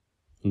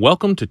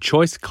Welcome to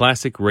Choice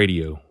Classic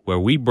Radio, where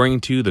we bring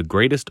to you the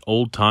greatest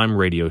old-time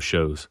radio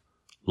shows.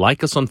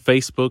 Like us on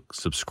Facebook,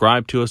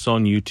 subscribe to us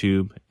on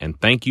YouTube,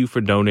 and thank you for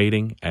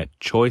donating at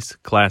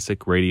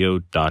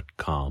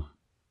choiceclassicradio.com.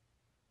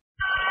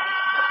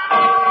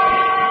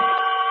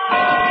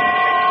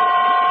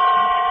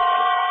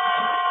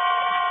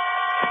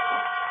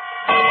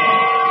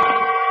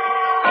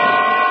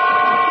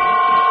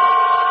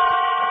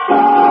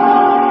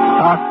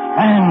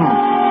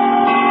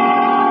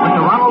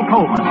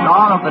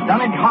 Star of the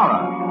Dunwich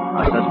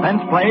Horror, a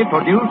suspense play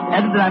produced,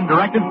 edited, and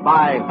directed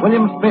by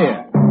William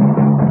Spear.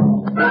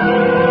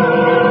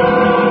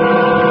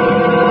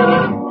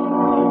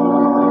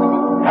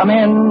 Come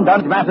in,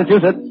 Dunwich,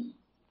 Massachusetts.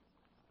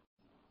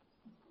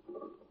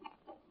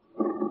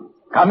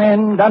 Come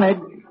in,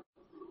 Dunwich.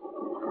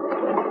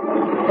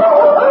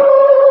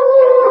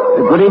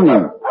 Good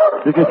evening.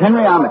 This is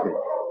Henry Armitage.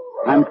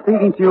 I'm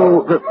speaking to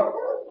you...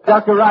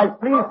 Dr. Rice,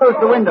 please close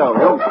the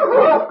window.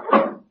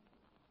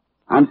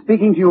 I'm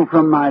speaking to you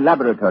from my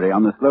laboratory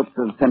on the slopes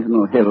of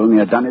Sentinel Hill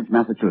near Dunwich,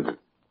 Massachusetts.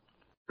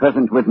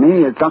 Present with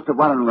me is Dr.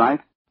 Warren Rice,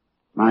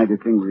 my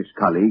distinguished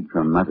colleague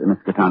from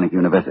Miskatonic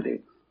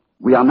University.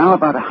 We are now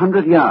about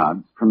 100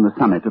 yards from the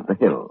summit of the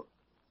hill,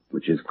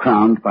 which is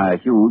crowned by a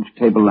huge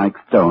table-like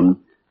stone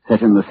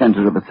set in the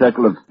center of a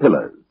circle of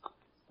pillars,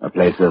 a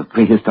place of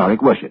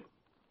prehistoric worship.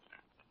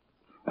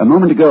 A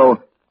moment ago,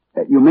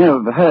 you may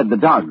have heard the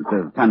dogs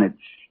of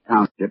Dunwich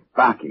Township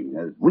barking,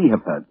 as we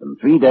have heard them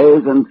 3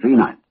 days and 3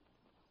 nights.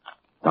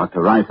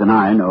 Dr. Rice and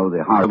I know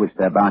the horror which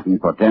their barking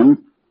portends,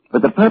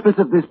 but the purpose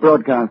of this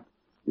broadcast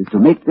is to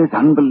make this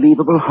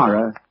unbelievable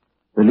horror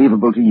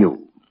believable to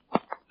you.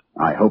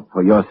 I hope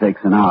for your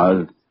sakes and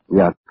ours we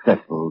are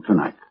successful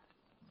tonight.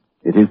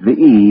 It is the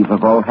eve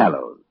of All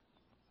Hallows.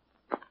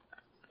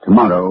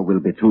 Tomorrow will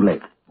be too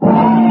late.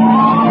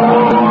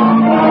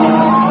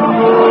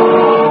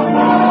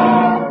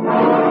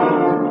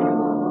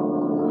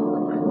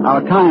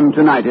 Our time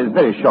tonight is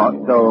very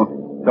short, so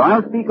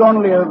I'll speak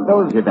only of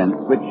those events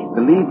which,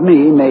 believe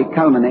me, may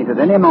culminate at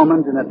any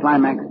moment in a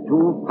climax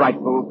too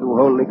frightful to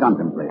wholly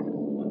contemplate.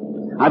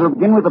 I will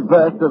begin with a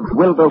verse of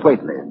Wilbur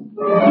Whately.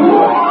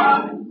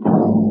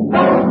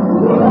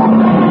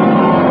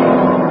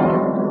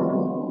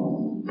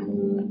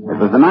 It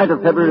was the night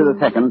of February the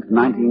 2nd,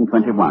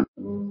 1921.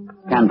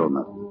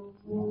 Candlemas.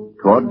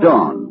 Toward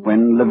dawn,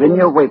 when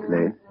Lavinia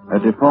Whately, a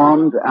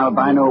deformed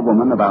albino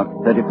woman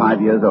about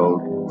 35 years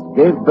old,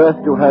 gave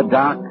birth to her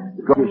dark,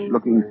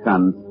 Scottish-looking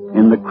son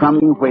in the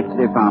crumbling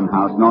Whately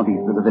farmhouse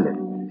northeast of the village.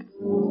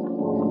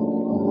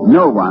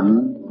 No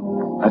one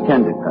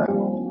attended her.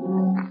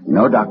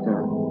 No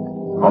doctor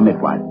or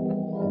midwife.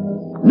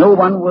 No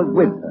one was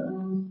with her,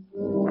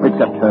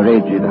 except her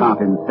aged,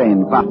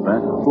 half-insane father,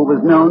 who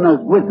was known as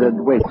Wizard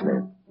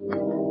Whately.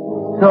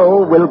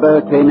 So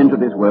Wilbur came into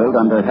this world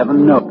under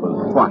heaven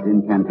knows what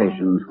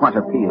incantations, what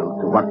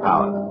appeals to what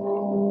power.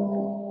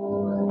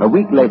 A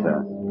week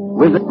later,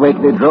 Wizard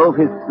Whately drove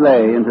his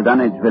sleigh into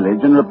Dunwich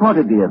Village and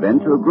reported the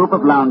event to a group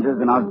of loungers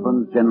in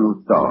Osborne's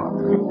general store.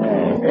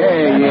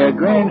 Hey, your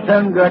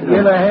grandson got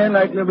yellow hair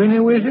like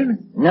Lavinia, Wizard?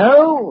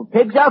 No,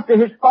 pigs after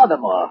his father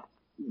more.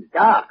 He's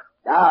dark.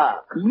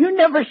 You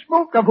never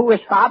spoke of who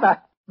his father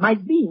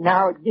might be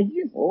now, did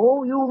you?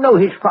 Oh, you'll know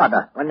his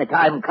father when the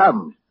time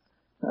comes.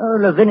 Oh,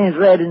 Lavinia's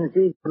read and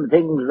seen some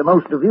things the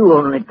most of you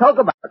only talk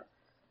about.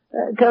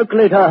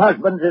 Calculate her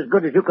husband's as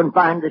good as you can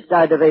find this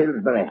side of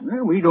Aylesbury.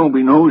 Well, we don't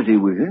be nosy,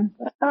 Wizard.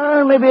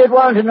 Maybe it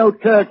wasn't no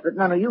church that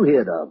none of you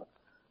heard of.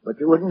 But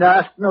you wouldn't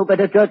ask no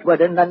better church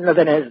wedding than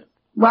Lavinia's.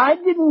 Why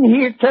didn't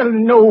he tell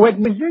no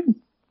wedding, Wizard?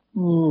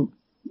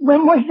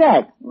 When was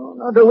that? Oh,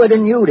 not a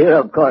wedding you'd hear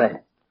of, Corey.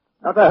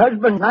 Not a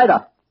husband,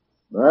 neither.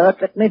 But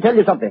let me tell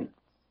you something.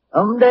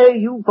 Someday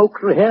you folks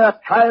will hear a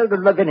child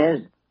of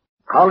Lavinia's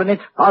calling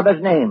its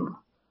father's name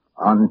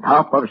on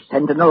top of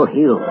Sentinel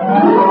Hill.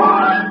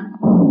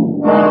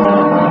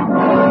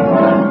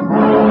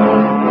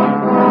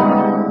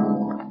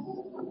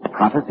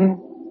 Prophecy?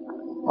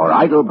 Or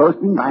idle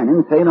boasting by an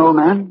insane old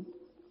man?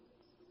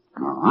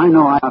 Oh, I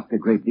know I ask a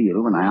great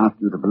deal when I ask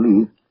you to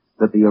believe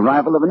that the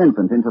arrival of an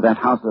infant into that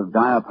house of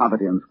dire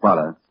poverty and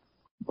squalor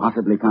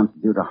possibly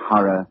constitute a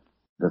horror,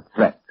 the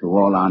threat to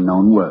all our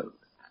known world.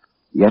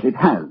 Yet it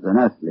has an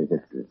earthly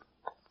history.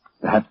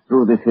 Perhaps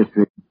through this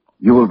history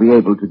you will be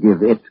able to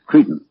give it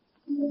credence.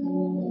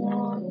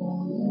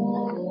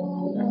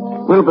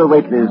 Wilbur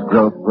Whately's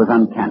growth was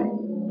uncanny.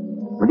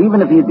 But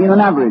even if he had been an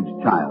average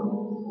child,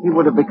 he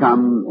would have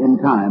become, in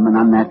time, an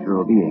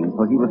unnatural being,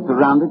 for he was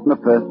surrounded from the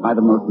first by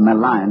the most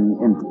malign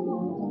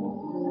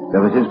influence.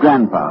 There was his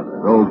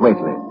grandfather, old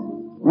Whately,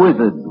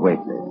 Wizard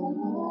Whately,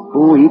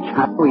 who each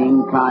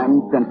Halloween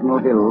climbed Sentinel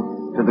Hill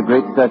to the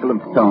great circle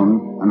of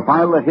stone, and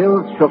while the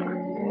hills shook,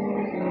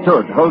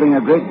 stood holding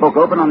a great book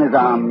open on his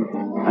arms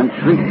and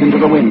shrieked into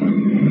the wind.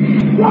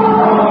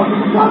 Lord,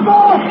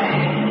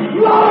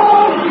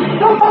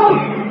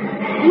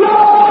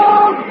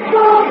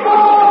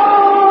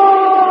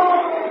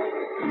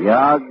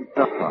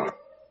 Yog-Sothoth,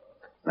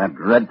 that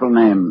dreadful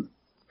name,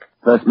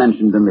 first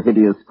mentioned in the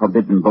hideous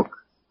forbidden book,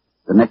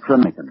 the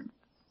Necronomicon.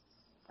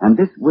 And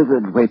this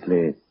wizard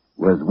Whately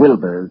was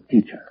Wilbur's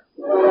teacher.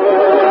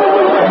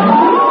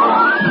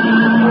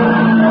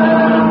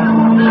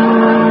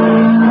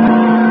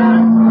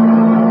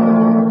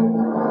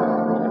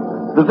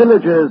 The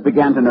villagers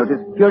began to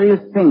notice curious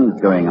things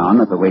going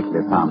on at the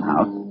Whately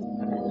farmhouse.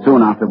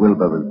 Soon after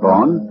Wilbur was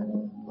born,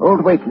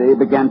 old Whately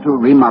began to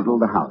remodel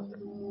the house.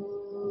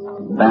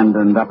 The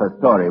abandoned upper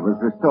story was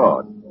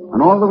restored,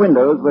 and all the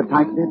windows were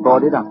tightly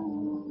boarded up.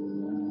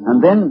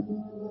 And then,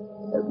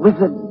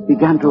 Wizard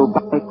began to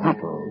buy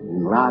cattle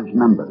in large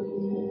numbers,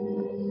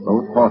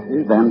 both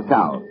horses and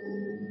cows.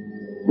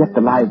 Yet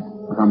the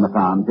livestock on the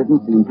farm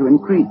didn't seem to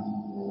increase.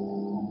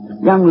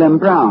 Young Lem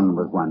Brown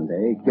was one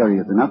day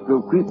curious enough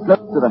to creep close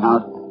to the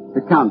house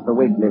to count the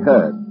Whately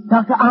herd.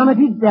 Dr.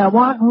 Armitage, there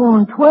weren't more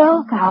than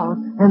 12 cows,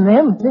 and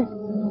them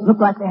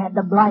looked like they had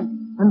the blight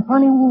and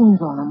funny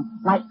wounds on them,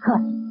 like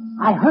cuts.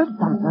 I heard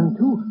something,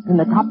 too, in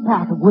the top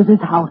part of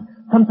Wizard's house.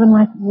 Something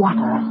like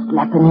water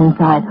slapping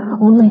inside,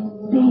 only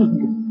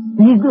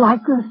big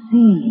like the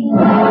sea.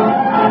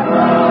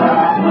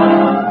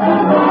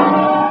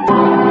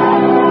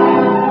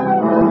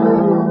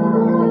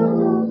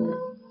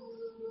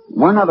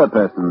 One other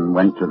person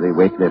went to the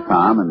Whately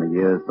farm in the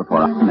years before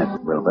I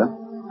met Wilbur,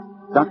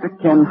 Dr.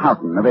 Ken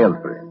Houghton of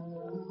Aylesbury,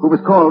 who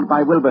was called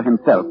by Wilbur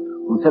himself,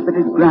 who said that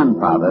his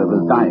grandfather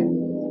was dying.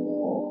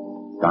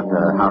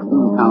 Dr.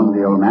 Houghton found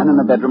the old man in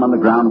a bedroom on the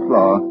ground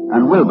floor,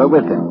 and Wilbur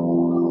with him.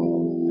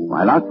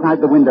 While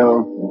outside the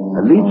window,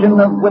 a legion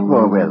of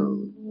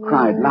whippoorwills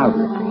cried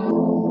loudly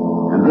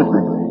and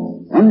rhythmically,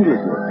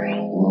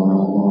 endlessly.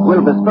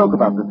 Wilbur spoke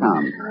about the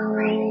sound.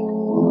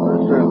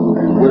 Listen,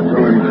 he's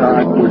whistling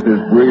time with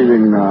his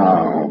breathing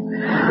now.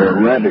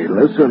 They're ready.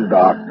 Listen,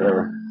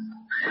 Doctor.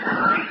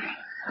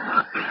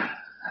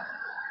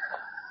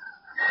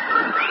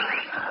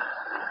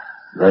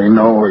 They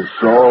know his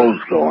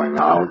soul's going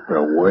out.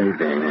 They're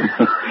waiting.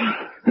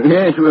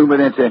 Yes, Wilbur,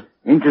 that's an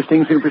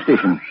interesting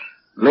superstition.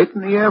 Late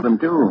in the air, them,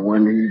 too.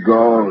 When he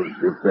goes,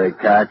 if they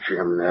catch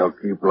him, they'll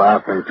keep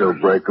laughing till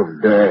break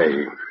of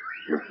day.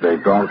 If they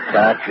don't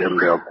catch him,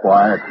 they'll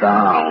quiet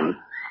down.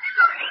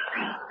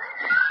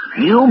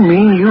 You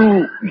mean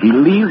you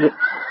believe it?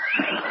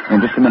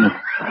 In just a minute.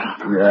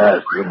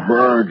 Yes, the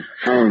birds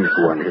change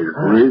when his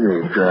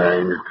breathing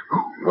changed.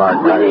 Like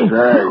I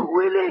say.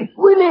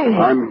 Willie!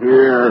 I'm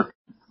here.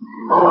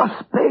 More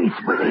space,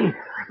 Willie.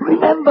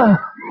 Remember,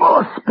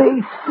 more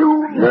space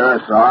soon.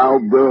 Yes, I'll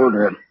build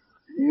it.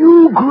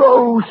 You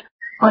grows,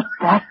 but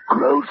that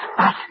grows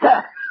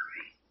faster.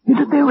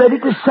 It'll be ready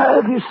to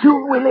serve you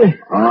soon, Willie.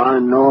 I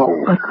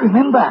know. But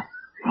remember,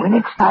 when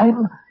it's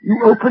time,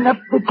 you open up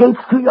the gates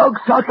to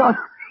Yog-Sothoth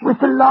with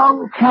the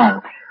long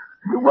chant,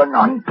 the one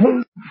on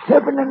page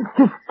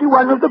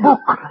 751 of the book.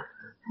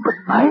 But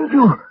mind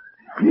you,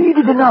 read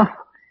it enough,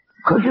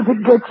 because if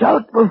it gets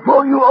out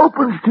before you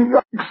opens to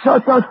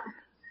Yog-Sothoth,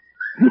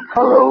 it's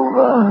all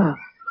over.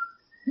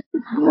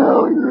 It's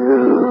no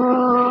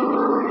use.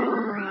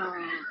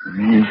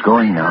 He's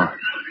going now.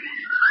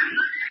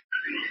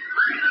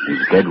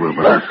 He's dead,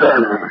 Wilbur.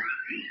 Listen.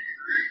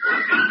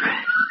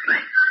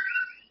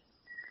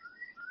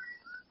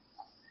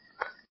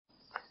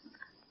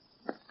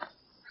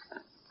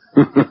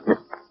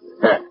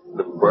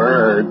 The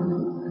bird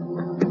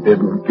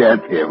didn't get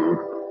him.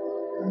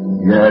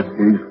 Yes,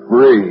 he's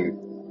free.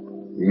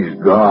 He's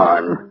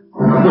gone.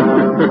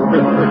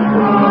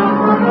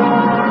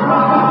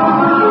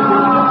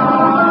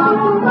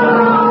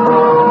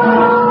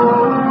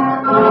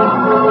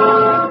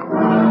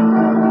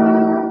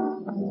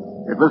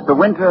 It was the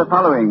winter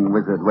following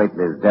Wizard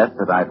Whately's death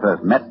that I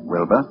first met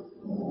Wilbur.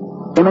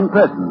 Came in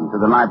person to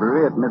the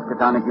library at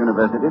Miskatonic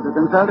University to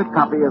consult a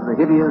copy of the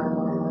hideous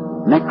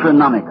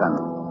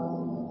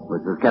Necronomicon,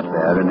 which was kept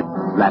there in its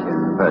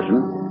Latin version,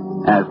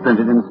 as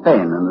printed in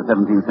Spain in the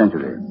 17th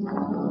century.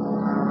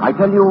 I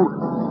tell you,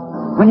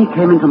 when he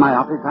came into my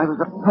office, I was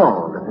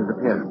appalled at his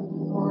appearance.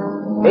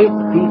 8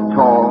 feet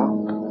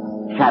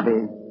tall,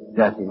 shabby,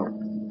 dirty,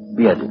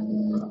 bearded.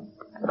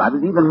 But I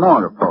was even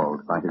more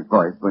appalled by his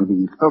voice when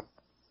he spoke.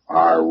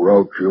 I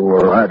wrote you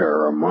a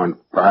letter a month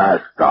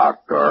past,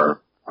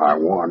 Doctor. I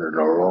wanted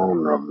a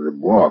loan of the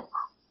book.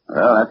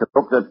 Well, that's a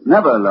book that's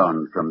never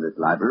loaned from this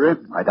library.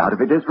 I doubt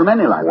if it is from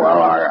any library.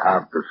 Well, I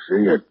have to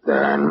see it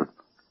then.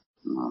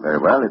 Oh, very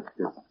well. It's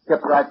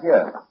kept right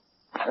here.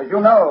 As you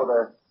know,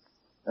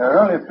 there are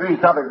only 3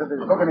 copies of this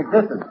book in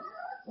existence.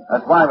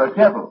 That's why we're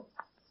careful.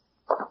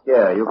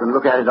 Here, you can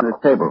look at it on this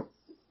table.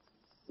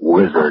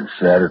 Wizard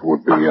said it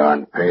would be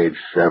on page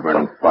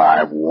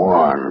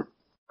 751.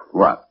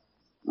 What?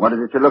 What is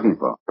it you're looking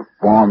for? The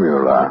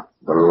formula,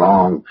 the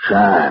long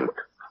chant,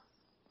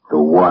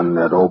 the one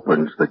that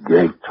opens the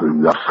gate to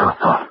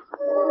Yog-Sothoth.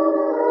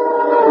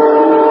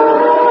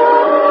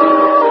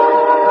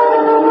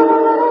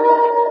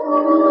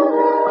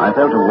 I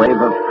felt a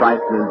wave of fright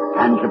as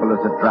tangible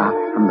as a draught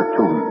from the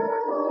tomb.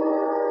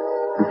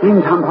 It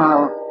seemed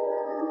somehow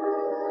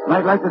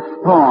like the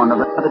spawn of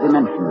another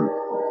dimension,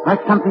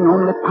 like something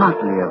only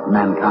partly of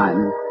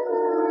mankind,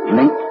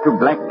 linked to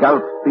black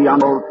gulfs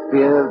beyond all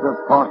spheres of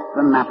force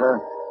and matter,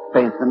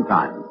 space and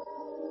time.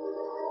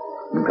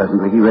 And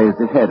presently he raised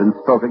his head and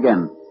spoke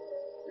again.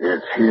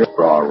 It's here,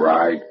 all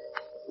right,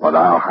 but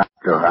I'll have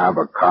to have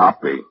a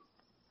copy.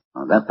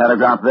 Oh, that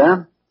paragraph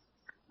there?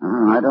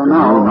 I don't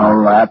know. You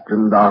know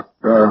Latin,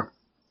 Doctor?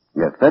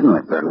 Yes,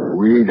 certainly. Then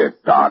read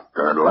it,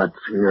 Doctor. Let's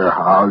hear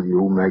how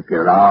you make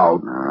it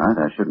out. All right,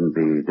 that shouldn't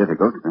be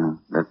difficult.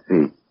 Let's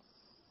see.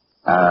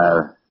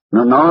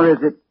 Nor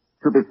is it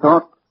to be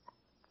thought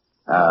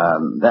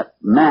that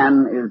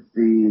man is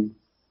the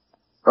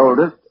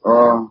oldest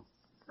or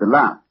the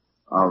last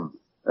of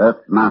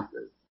Earth's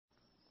masters.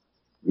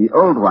 The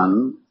old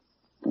ones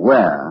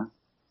were,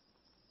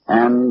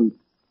 and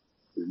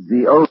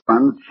the old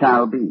ones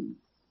shall be.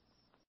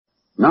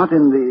 Not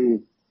in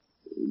the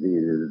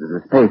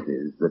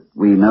spaces that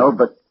we know,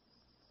 but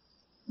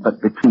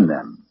between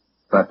them.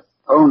 But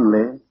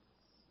only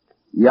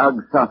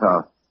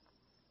Yog-Sothoth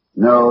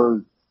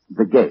knows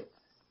the gate.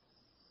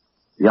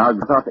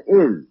 Yog-Sothoth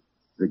is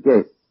the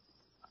gate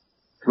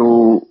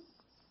to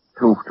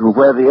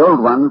where the old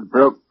ones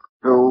broke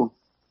through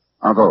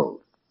of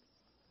old.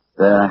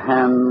 Their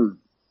hands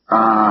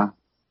are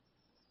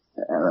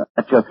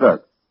at your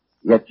throat,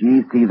 yet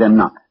ye see them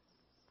not.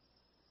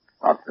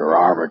 Dr.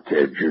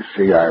 Armitage, you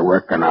see, I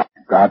reckon I've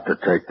got to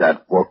take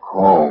that book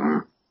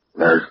home.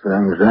 There's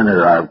things in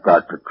it I've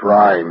got to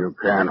try, and you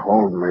can't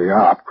hold me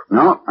up.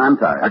 No, I'm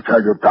sorry. I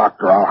tell you,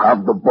 Doctor, I'll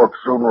have the book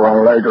sooner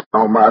or later,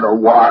 no matter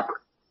what.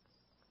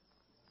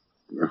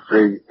 You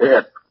see,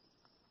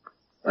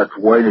 that's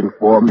waiting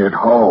for me at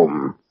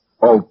home.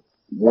 Oh,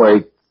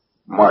 wait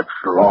much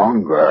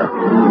longer.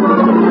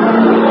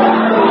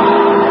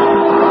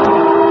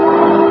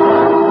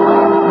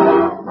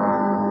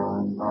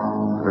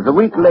 It was a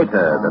week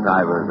later that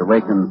I was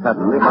awakened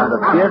suddenly by the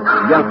fierce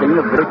yelping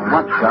of the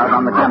watchguard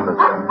on the campus,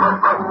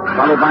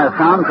 followed by a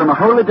sound from a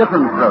wholly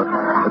different throat,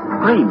 a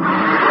scream.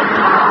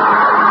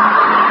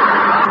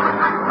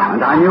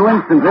 And I knew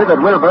instantly that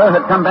Wilbur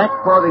had come back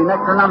for the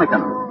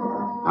Necronomicon.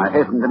 I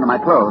hastened into my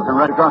clothes and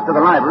rushed across to the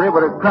library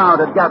where a crowd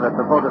had gathered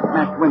before the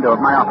smashed window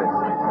of my office.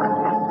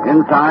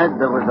 Inside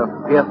there was a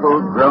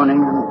fearful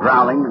groaning and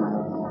growling, and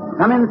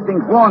some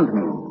instinct warned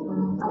me.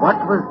 What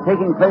was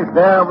taking place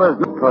there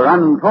was not for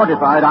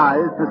unfortified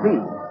eyes to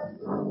see.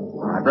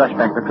 I brushed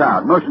back the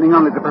crowd, motioning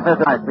only to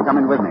Professor Rice to come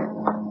in with me.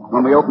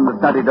 When we opened the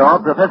study door,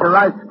 Professor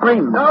Rice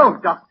screamed. No,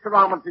 Dr.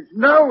 Armitage,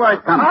 no, I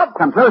can't.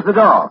 Come, close the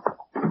door.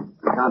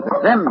 You can't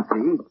let them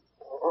see.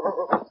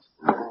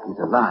 He's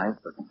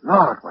alive, but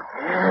Lord,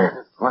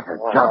 what a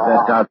job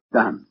that dog's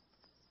done.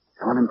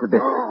 Torn him to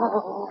bits.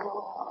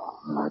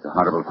 Oh, it's a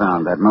horrible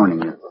sound, that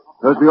moaning.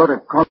 Suppose we ought to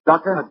call the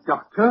doctor? A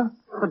doctor?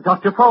 A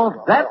doctor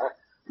for that?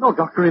 No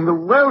doctor in the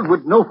world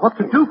would know what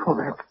to do for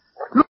that.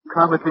 Look,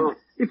 Armitage,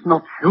 it's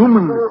not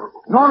human,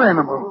 nor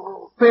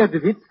animal. Where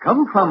did it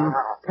come from?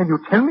 Can you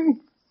tell me?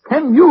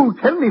 Can you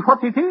tell me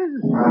what it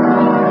is?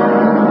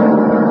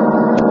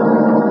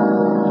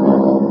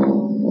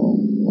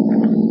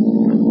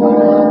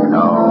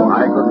 No,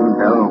 I couldn't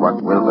tell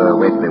what Wilbur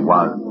Whately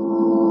was.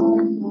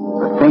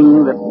 The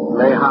thing that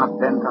lay half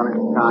bent on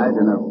its side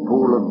in a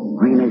pool of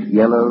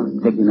greenish-yellow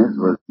stickiness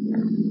was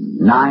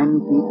 9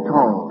 feet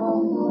tall.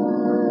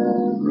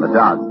 The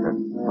dogs had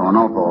torn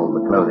off all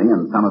the clothing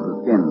and some of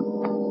the skin.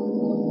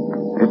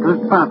 It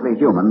was partly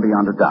human,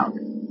 beyond a doubt,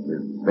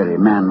 with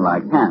very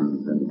man-like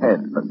hands and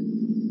head, but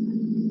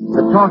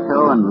the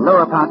torso and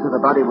lower parts of the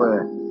body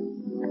were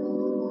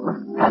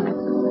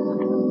fabulous,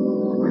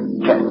 with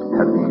chest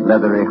of the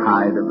leathery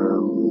hide of a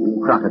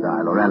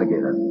crocodile or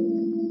alligator.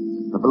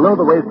 But below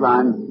the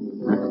waistline,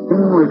 the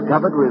skin was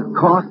covered with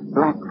coarse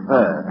black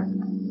fur.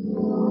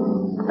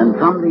 And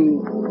from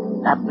the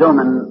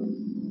abdomen,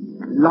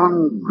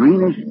 long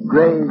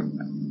greenish-gray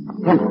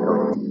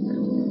tentacles.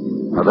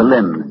 Now the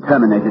limbs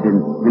terminated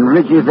in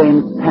ridgy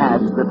veined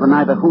pads that were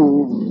neither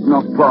hooves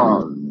nor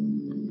claws.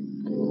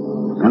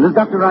 And as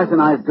Dr. Rice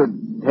and I stood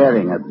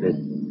staring at this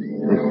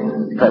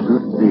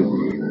presence,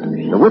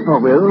 the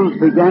whippoorwills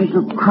began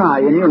to cry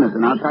in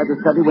unison outside the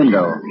study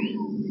window.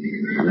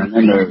 And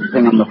then the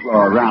thing on the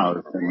floor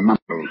roused and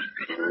mumbled.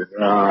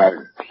 God.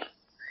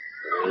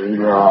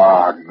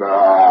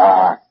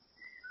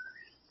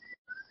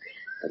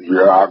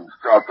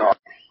 Yog-Sothoth.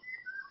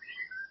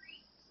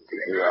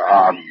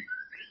 Yog-Sothoth.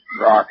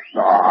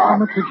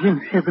 Armitage, in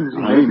heaven's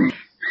name.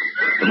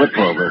 The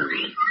whippoorwill.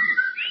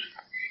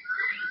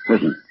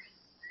 Listen.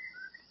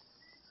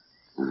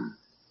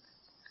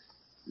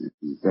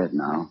 He's dead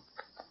now.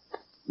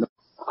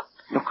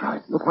 Look,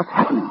 Rice. Look what's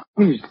happening.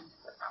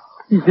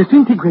 He's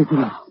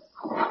disintegrating.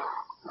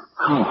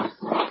 Oh.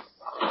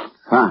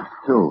 Fast,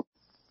 too.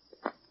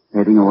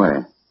 Fading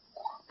away.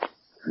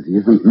 But he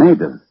isn't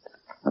made of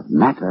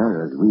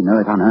matter as we know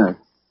it on Earth.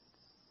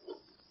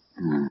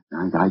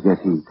 I guess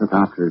he took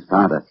after his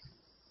father.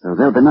 So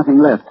there'll be nothing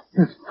left.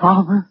 His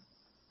father?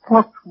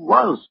 What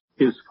was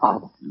his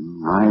father?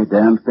 I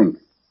daren't think.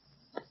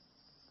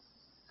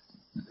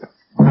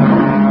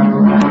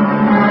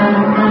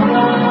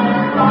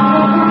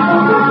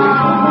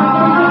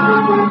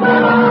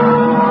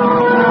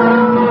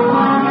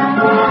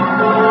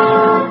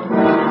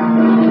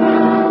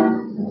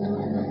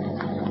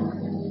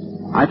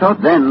 I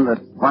thought then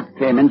that what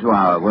came into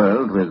our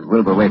world with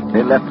Wilbur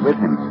Whately left with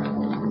him.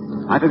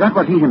 I forgot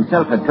what he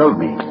himself had told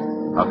me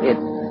of it,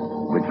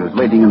 which was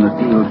waiting in the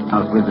sealed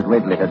house Wizard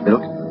Whately had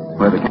built,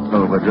 where the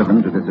cattle were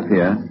driven to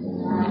disappear.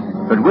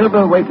 But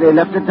Wilbur Whately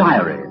left a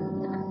diary,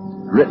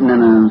 written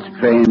in a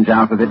strange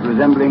alphabet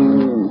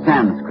resembling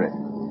Sanskrit.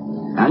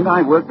 And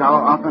I worked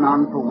off and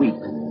on for weeks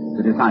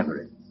to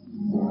decipher it.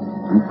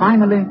 And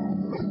finally,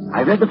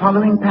 I read the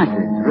following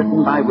passage,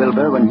 written by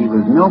Wilbur when he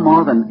was no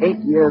more than 8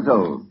 years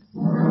old.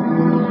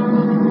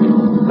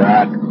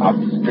 That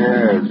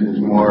upstairs is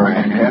more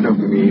ahead of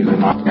me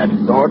than I had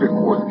thought it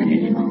would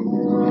be.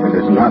 It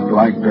is not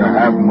like to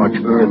have much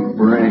earth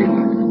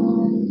brain.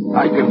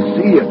 I can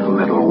see it a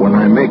little when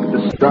I make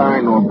the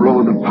sign or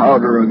blow the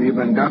powder of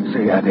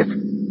Ivandatsi at it.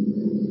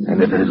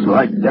 And it is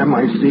like them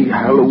I see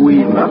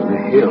Halloween up the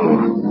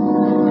hill.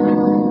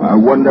 I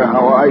wonder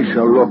how I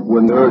shall look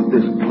when the earth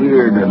is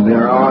cleared and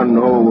there are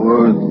no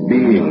earth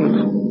beings.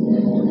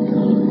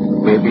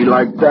 Maybe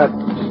like that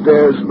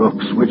stairs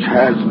looks, which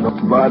has no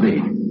body,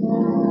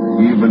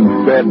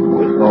 even fed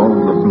with all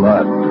the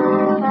blood.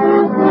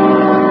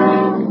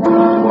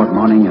 Toward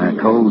morning, in a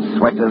cold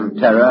sweat of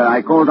terror,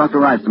 I called Dr.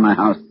 Rice to my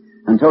house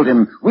and told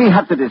him we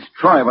have to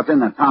destroy what's in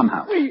that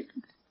farmhouse.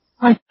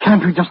 Why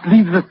can't we just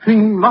leave the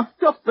thing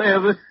locked up there?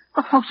 The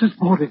house is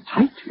boarded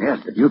tight. Yes,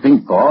 but you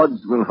think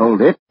boards will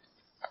hold it?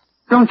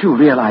 Don't you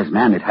realize,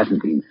 man, it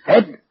hasn't been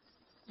fed?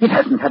 It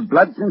hasn't had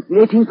blood since the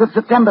 18th of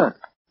September,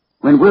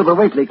 when Wilbur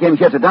Whately came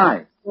here to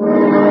die.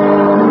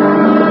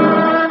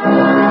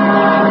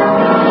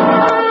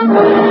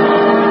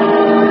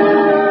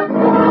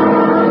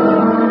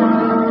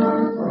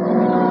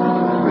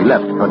 We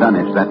left for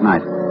Dunwich that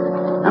night,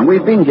 and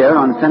we've been here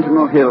on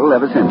Sentinel Hill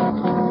ever since,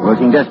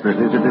 working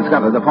desperately to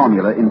discover the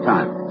formula in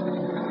time.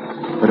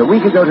 But a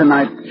week ago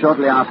tonight,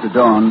 shortly after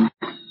dawn...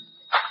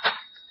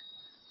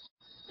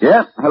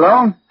 Yeah,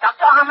 hello?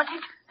 Dr.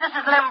 Armitage, this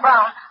is Lem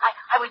Brown.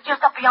 I was just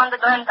up beyond the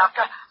glen,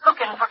 Doctor,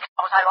 looking for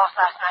cows I lost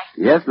last night.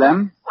 Yes,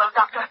 Lem? Well,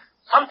 Doctor,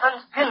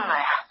 something's been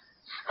there.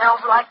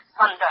 Smells like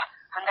thunder,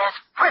 and there's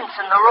prints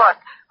in the road.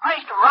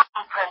 Great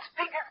round prints,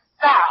 big as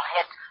barrel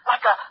heads,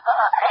 like a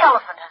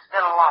elephant has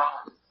been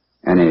along.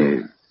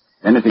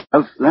 Anything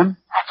else, Lem?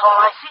 That's all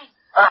I see.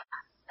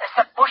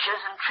 Except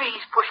bushes and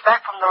trees pushed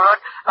back from the road,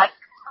 like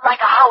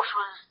a house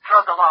was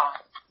drug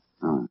along.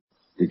 Oh.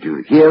 Did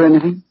you hear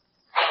anything?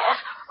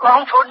 Yes,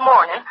 long toward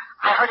morning,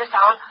 I heard a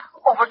sound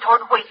over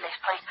toward Whately's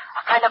place,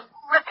 a kind of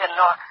ripping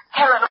or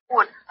tearing of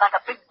wood, like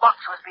a big box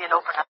was being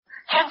opened up.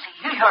 Chancy,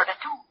 you heard it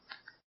too.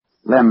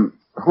 Lem,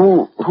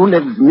 who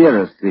lives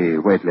nearest the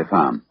Whately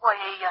farm? Why,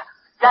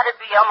 that'd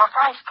be Elmer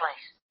Fry's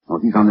place. Oh,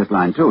 he's on this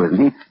line too, isn't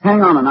he?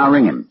 Hang on and I'll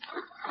ring him.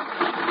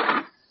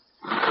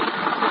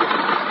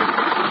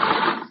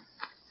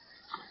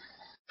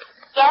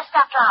 Yes,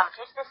 Dr.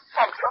 Armitage, this is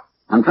Central.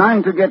 I'm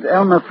trying to get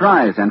Elmer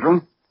Fry,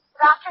 Central.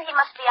 Doctor, he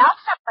must be out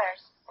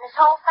somewheres. And his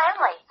whole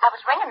family. I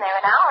was ringing there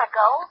an hour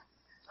ago.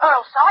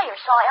 Earl Sawyer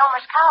saw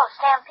Elmer's cows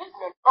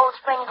stampeding in Old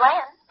Spring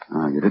Glen.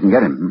 Oh, you didn't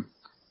get him, hmm?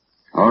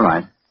 All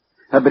right.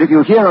 But if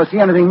you hear or see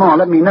anything more,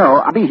 let me know.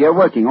 I'll be here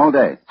working all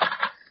day.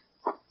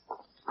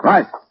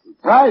 Right.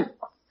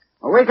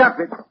 Oh, wake up.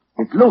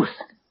 It's loose.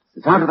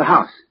 It's out of the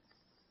house.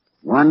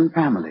 One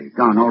family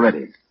gone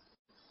already.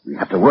 We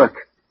have to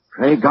work.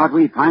 Pray God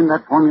we find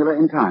that formula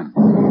in time.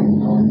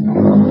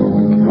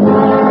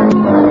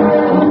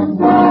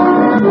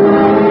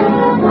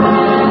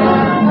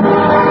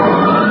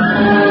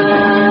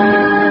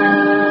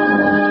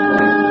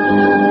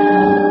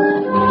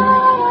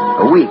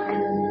 A week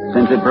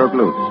since it broke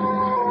loose.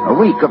 A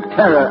week of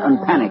terror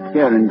and panic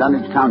here in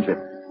Dunwich Township.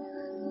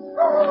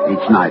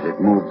 Each night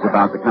it moves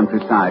about the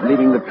countryside,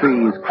 leaving the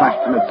trees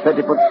crushed in a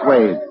 30-foot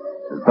swathe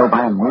as though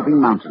by a moving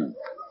mountain,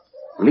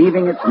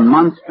 leaving its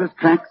monstrous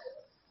tracks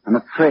and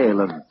a trail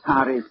of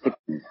tarry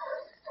thickness,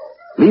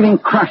 leaving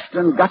crushed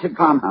and gutted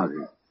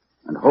farmhouses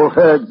and whole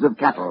herds of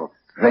cattle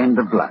drained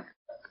of blood.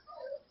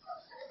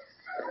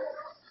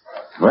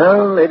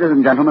 Well, ladies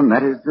and gentlemen,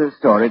 that is the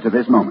story to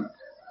this moment.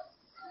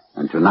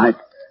 And tonight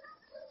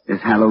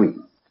is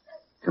Halloween.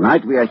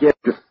 Tonight we are here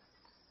to...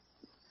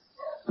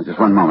 Oh, just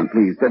one moment,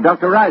 please.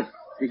 Dr. Rice,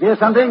 did you hear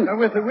something?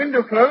 With the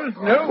window closed,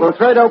 no. We'll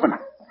throw it open. I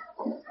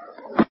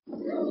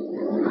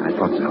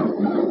thought so.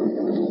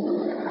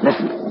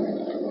 Listen.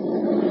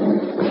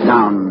 A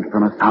sound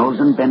from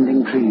 1,000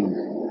 bending trees.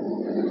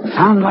 A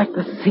sound like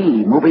the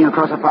sea moving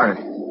across a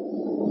forest.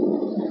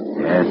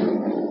 Yes,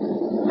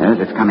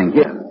 it's coming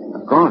here,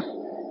 of course.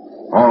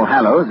 All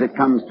Hallows, it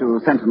comes to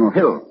Sentinel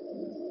Hill.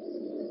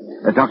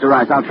 Dr.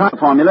 Rice, I'll try the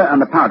formula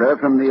and the powder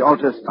from the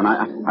altar stone.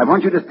 I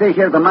want you to stay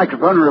here at the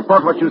microphone and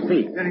report what you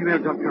see. Very well,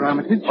 Dr.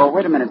 Armitage. Oh,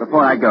 wait a minute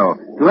before I go.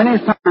 To any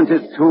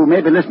scientists who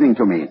may be listening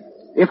to me,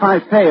 if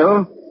I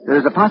fail, there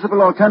is a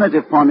possible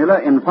alternative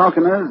formula in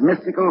Falconer's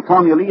Mystical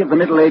Formulae of the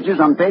Middle Ages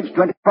on page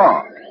 24.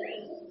 Well,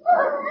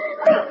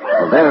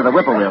 there are the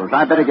whippoorwills.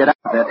 I better get out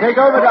there. Take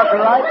over, Dr.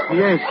 Rice.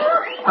 Yes.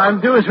 I'll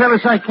do as well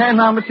as I can,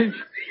 Armitage.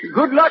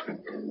 Good luck.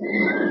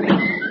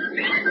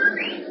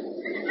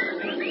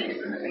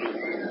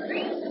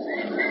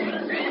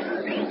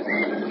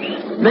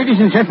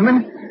 Ladies and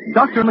gentlemen,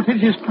 Dr.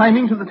 Armitage is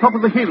climbing to the top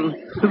of the hill,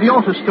 to the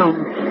altar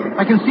stone.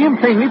 I can see him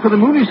plainly, for the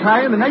moon is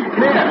high and the night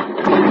clear.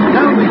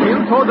 Down the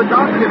hill toward the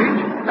dark village,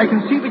 I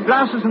can see the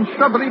grasses and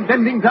shrubbery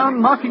bending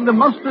down, marking the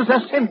monster's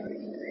ascent.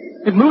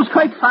 It moves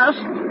quite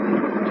fast,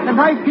 and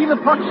I feel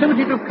the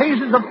proximity to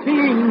phases of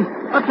being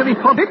utterly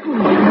forbidden.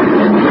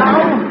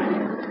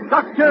 Now,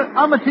 Dr.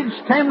 Armitage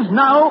stands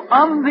now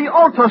on the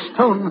altar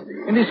stone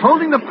and is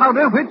holding the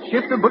powder which,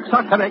 if the books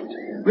are correct,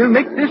 will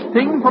make this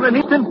thing for an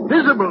instant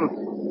visible.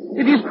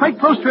 It is quite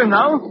close to him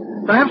now,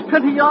 perhaps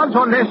 20 yards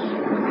or less.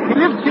 He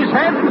lifts his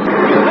hands, he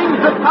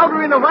flings the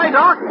powder in a wide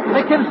arc.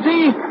 I can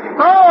see...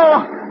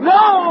 Oh,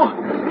 no!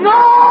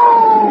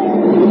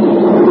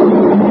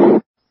 No!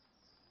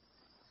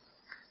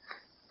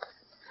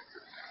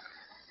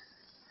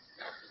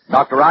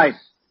 Dr.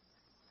 Rice.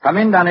 Come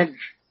in, Dunnage.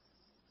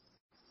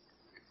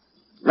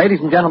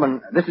 Ladies and gentlemen,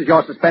 this is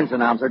your suspense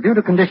announcer. Due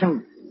to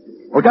condition...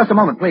 Oh, just a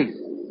moment, please.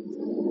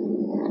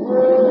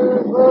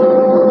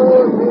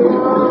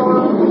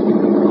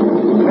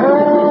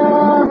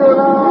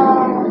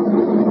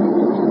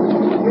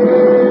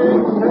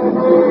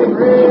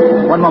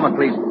 One moment,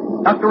 please.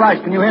 Dr.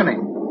 Rice, can you hear me?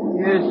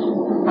 Yes,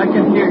 I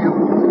can hear you.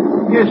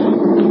 Yes,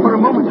 for a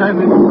moment I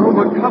was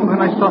overcome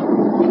when I saw...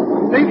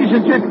 Ladies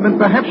and gentlemen,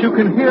 perhaps you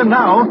can hear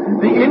now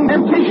the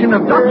indentation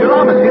of Dr.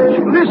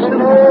 Armitage. Listen.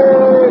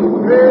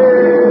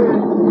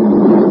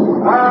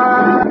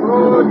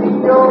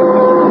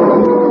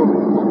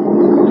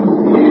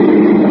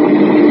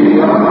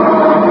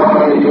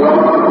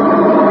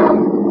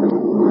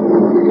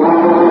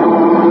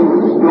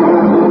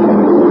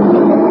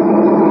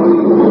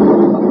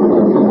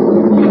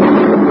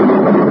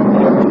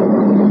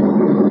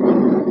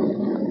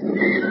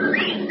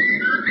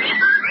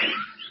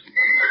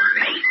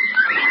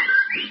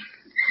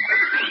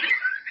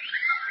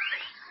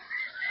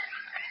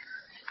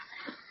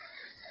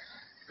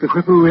 The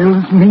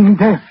whippoorwills mean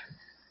death.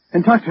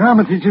 And Dr.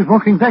 Armitage is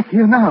walking back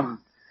here now.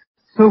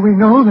 So we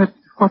know that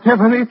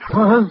whatever it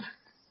was,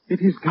 it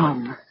is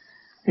gone.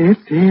 It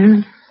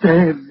is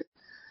dead.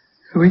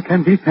 We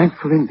can be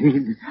thankful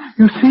indeed.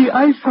 You see,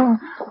 I saw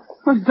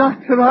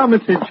Dr.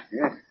 Armitage.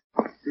 Yes.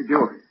 Did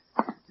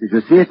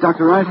you see it,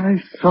 Dr. Rice?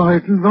 I saw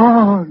it,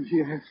 Lord,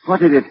 yes. What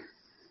did it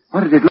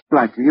look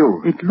like to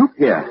you? It looked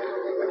here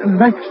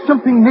like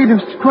something made of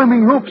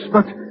squirming ropes,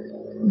 but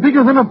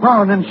bigger than a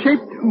barn and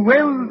shaped,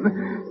 well,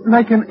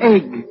 like an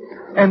egg,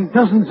 and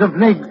dozens of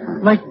legs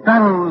like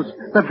barrels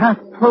that half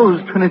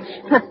closed when it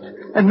stepped,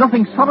 and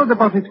nothing solid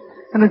about it,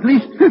 and at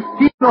least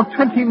 15 or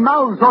 20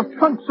 mouths or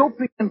trunks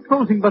opening and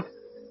closing, but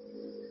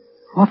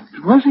what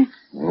was it?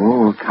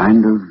 Oh, a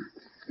kind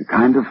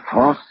of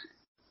force.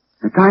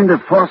 The kind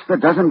of force that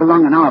doesn't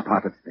belong in our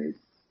part of space.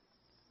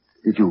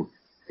 Did you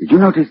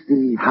notice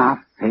the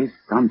half face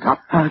on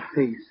top? Half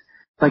face,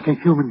 like a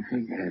human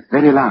face. Yes,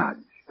 very large,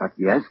 but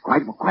yes,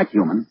 quite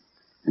human.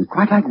 And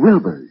quite like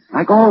Wilbur's,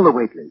 like all the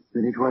Whateleys.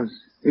 Then it was...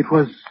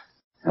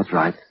 That's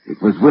right.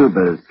 It was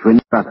Wilbur's twin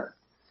brother.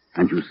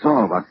 And you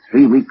saw what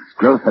 3 weeks'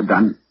 growth had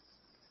done.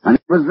 And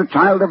it was the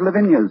child of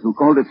Lavinia's who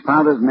called its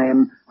father's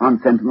name on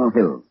Sentinel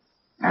Hill,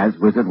 as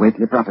Wizard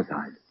Whately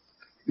prophesied.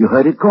 You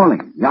heard it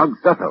calling, Yog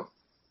Sotho.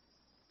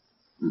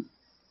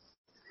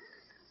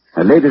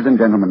 Ladies and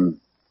gentlemen,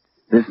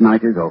 this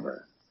night is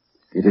over.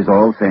 It is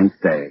All Saints'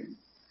 Day.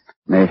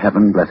 May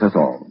heaven bless us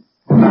all.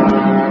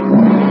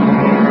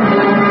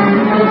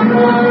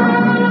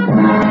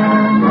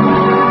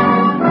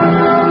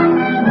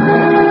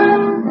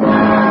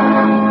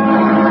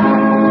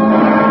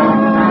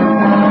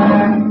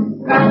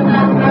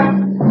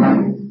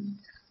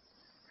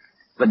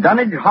 The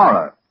Dunnage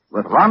Horror,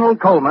 with Ronald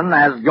Colman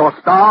as your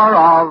star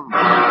of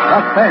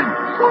Suspense.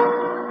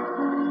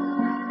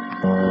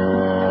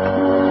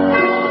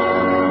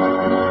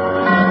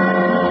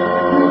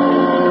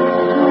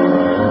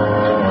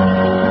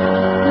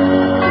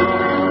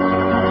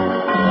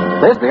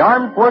 This is the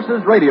Armed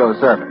Forces Radio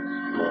Service.